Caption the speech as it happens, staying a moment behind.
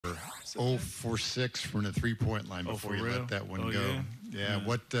0 for 6 from the three-point line before you let that one go. Yeah.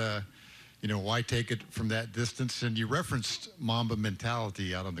 What, why take it from that distance? And you referenced Mamba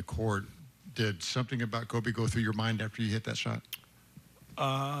mentality out on the court. Did something about Kobe go through your mind after you hit that shot?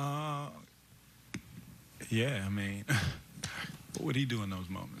 Yeah, I mean, what would he do in those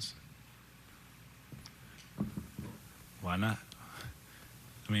moments? Why not?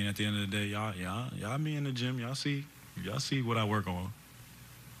 I mean, at the end of the day, y'all be in the gym, y'all see what I work on.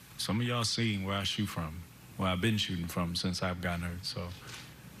 Some of y'all seen where I shoot from, where I've been shooting from since I've gotten hurt. So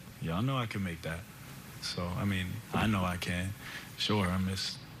y'all know I can make that. So, I mean, I know I can. Sure, I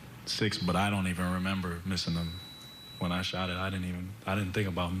missed 6, but I don't even remember missing them. When I shot it, I didn't think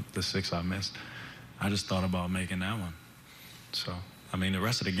about the 6 I missed. I just thought about making that one. So, I mean, the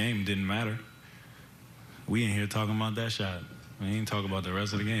rest of the game didn't matter. We in here talking about that shot. We ain't talking about the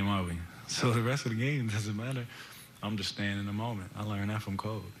rest of the game, are we? So the rest of the game doesn't matter. I'm just staying in the moment. I learned that from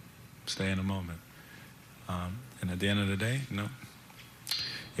Kobe. Stay in the moment. And at the end of the day,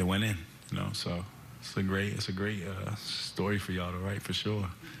 it went in. So it's a great story for y'all to write for sure.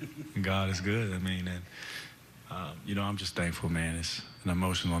 And God is good. I mean, and I'm just thankful, man. It's an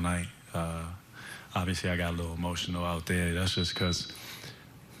emotional night. Obviously, I got a little emotional out there. That's just because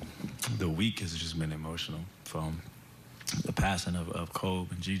the week has just been emotional from the passing of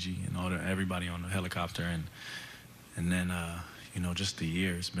Kobe and Gigi and everybody on the helicopter, and then just the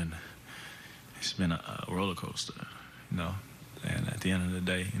year. It's been a roller coaster, And at the end of the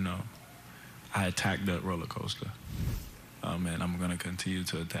day, I attacked that roller coaster, and I'm gonna continue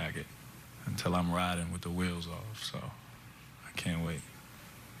to attack it until I'm riding with the wheels off. So I can't wait.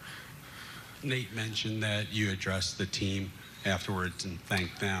 Nate mentioned that you addressed the team afterwards and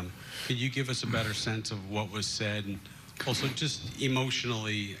thanked them. Could you give us a better sense of what was said, and also just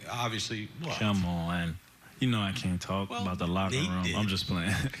emotionally, obviously? What? Come on, I can't talk about the locker room. I'm just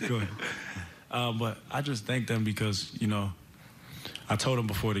playing. Go ahead. But I just thank them because I told them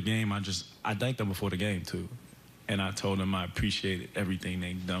before the game. I thanked them before the game too, and I told them I appreciated everything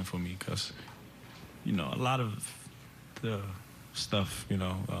they've done for me because a lot of the stuff,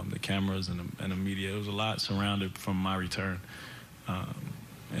 the cameras and the media. It was a lot surrounded from my return.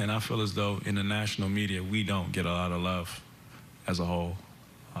 And I feel as though in the national media, we don't get a lot of love as a whole.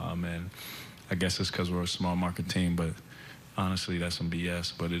 And I guess it's because we're a small market team, but honestly, that's some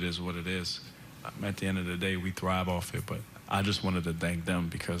BS, but it is what it is. At the end of the day, we thrive off it, but I just wanted to thank them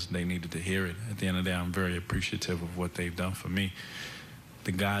because they needed to hear it. At the end of the day, I'm very appreciative of what they've done for me.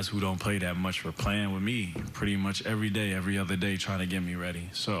 The guys who don't play that much were playing with me pretty much every day, every other day, trying to get me ready.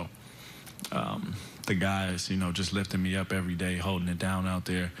 So the guys, just lifting me up every day, holding it down out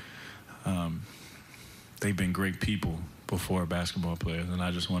there, they've been great people before basketball players, and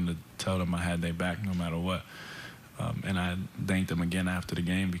I just wanted to tell them I had their back no matter what. And I thanked them again after the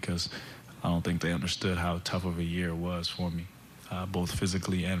game because I don't think they understood how tough of a year it was for me, both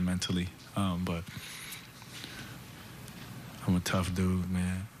physically and mentally. But I'm a tough dude,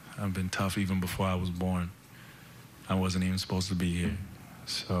 man. I've been tough even before I was born. I wasn't even supposed to be here.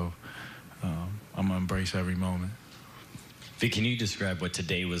 So I'm going to embrace every moment. Vic, can you describe what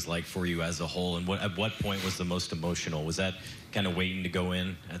today was like for you as a whole, and at what point was the most emotional? Was that kind of waiting to go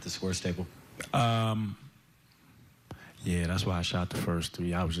in at the scores table? Yeah, that's why I shot the first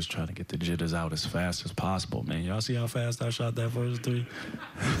 3. I was just trying to get the jitters out as fast as possible, man. Y'all see how fast I shot that first 3?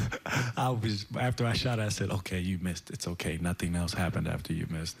 After I shot it, I said, okay, you missed. It's okay. Nothing else happened after you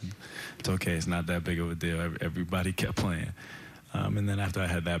missed. It's okay. It's not that big of a deal. Everybody kept playing. And then after I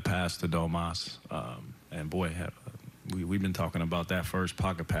had that pass to Domas, and boy, we've been talking about that first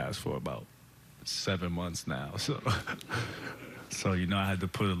pocket pass for about 7 months now. So I had to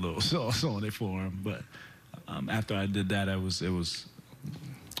put a little sauce on it for him. But after I did that, I was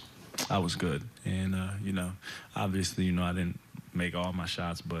good. And, obviously, I didn't make all my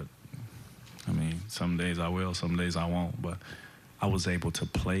shots, but, I mean, some days I will, some days I won't. But I was able to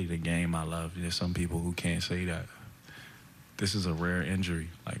play the game I love. There's some people who can't say that. This is a rare injury.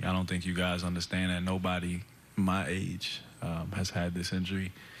 Like, I don't think you guys understand that. Nobody my age has had this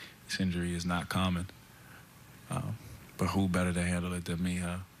injury. This injury is not common. But who better to handle it than me,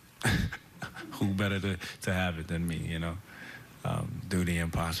 huh? Who better to have it than me, do the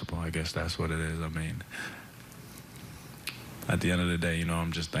impossible. I guess that's what it is. I mean, at the end of the day,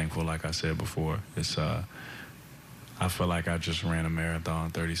 I'm just thankful, like I said before. It's I feel like I just ran a marathon,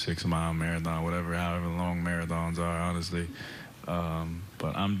 36-mile marathon, however long marathons are, honestly.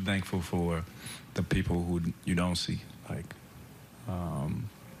 But I'm thankful for the people who you don't see, like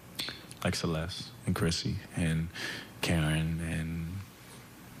Celeste and Chrissy and Karen and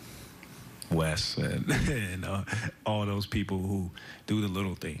Wes and all those people who do the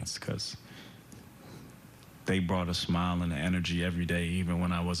little things, because they brought a smile and an energy every day, even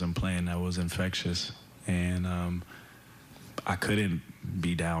when I wasn't playing. That was infectious. And I couldn't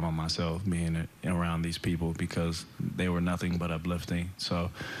be down on myself being around these people because they were nothing but uplifting. So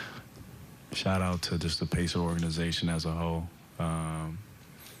shout out to just the Pacer organization as a whole.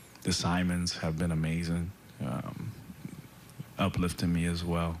 The Simons have been amazing, uplifting me as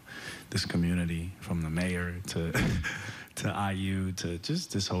well. This community, from the mayor to to IU to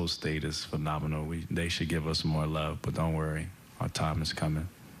just this whole state, is phenomenal. They should give us more love, but don't worry, our time is coming.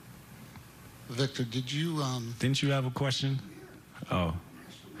 Victor, did you... Didn't you have a question? Oh,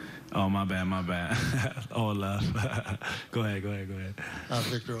 my bad. All love. Go ahead.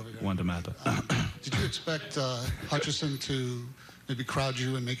 Victor, over here. Wonder matter. Did you expect Hutchison to maybe crowd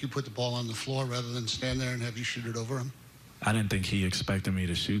you and make you put the ball on the floor rather than stand there and have you shoot it over him? I didn't think he expected me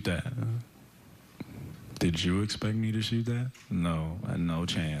to shoot that. Did you expect me to shoot that? No, no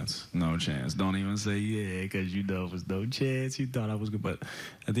chance. Don't even say yeah, because you know it was no chance. You thought I was good. But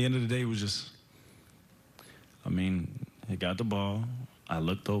at the end of the day, it was just, he got the ball. I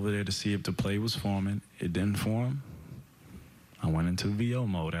looked over there to see if the play was forming. It didn't form. I went into VO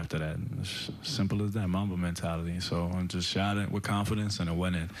mode after that. It's simple as that, Mamba mentality. So I just shot it with confidence, and it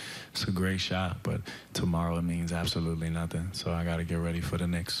went in. It's a great shot, but tomorrow it means absolutely nothing. So I got to get ready for the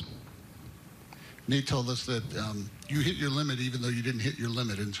Knicks. Nate told us that you hit your limit even though you didn't hit your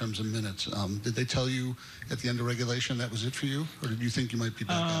limit in terms of minutes. Did they tell you at the end of regulation that was it for you? Or did you think you might be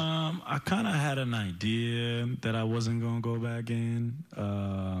back out? I kind of had an idea that I wasn't going to go back in.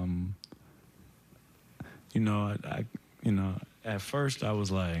 At first I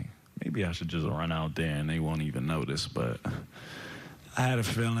was like, maybe I should just run out there and they won't even notice. But I had a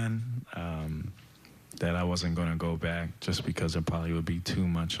feeling that I wasn't going to go back just because it probably would be too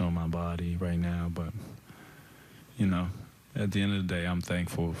much on my body right now. But, at the end of the day, I'm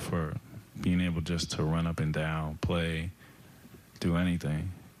thankful for being able just to run up and down, play, do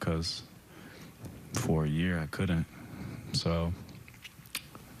anything, because for a year I couldn't. So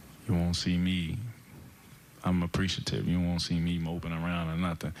you won't see me. I'm appreciative. You won't see me moping around or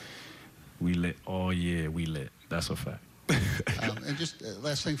nothing. We lit all year. We lit. That's a fact. And just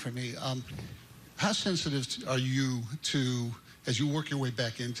last thing for me, how sensitive are you to, as you work your way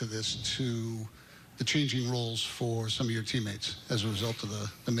back into this, to the changing roles for some of your teammates as a result of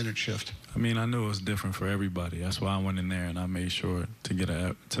the minute shift? I knew it was different for everybody. That's why I went in there and I made sure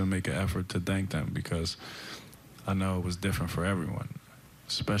to make an effort to thank them, because I know it was different for everyone,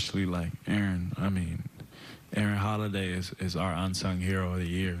 especially like Aaron. Aaron Holiday is our unsung hero of the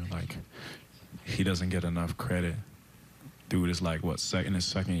year. Like, he doesn't get enough credit. Dude is like, in his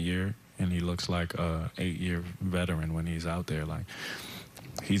second year, and he looks like a 8-year veteran when he's out there. Like,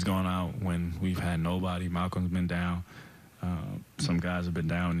 he's gone out when we've had nobody. Malcolm's been down. Some guys have been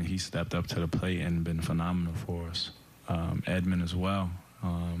down, and he stepped up to the plate and been phenomenal for us. Edmund as well.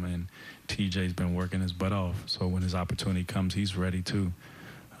 And TJ's been working his butt off. So when his opportunity comes, he's ready too.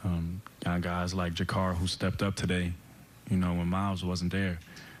 Got guys like Jakar who stepped up today, when Miles wasn't there.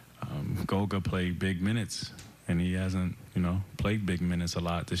 Goga played big minutes, and he hasn't, played big minutes a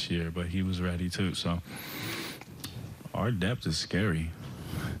lot this year, but he was ready too. So our depth is scary.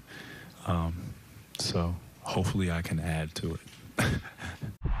 So hopefully I can add to it.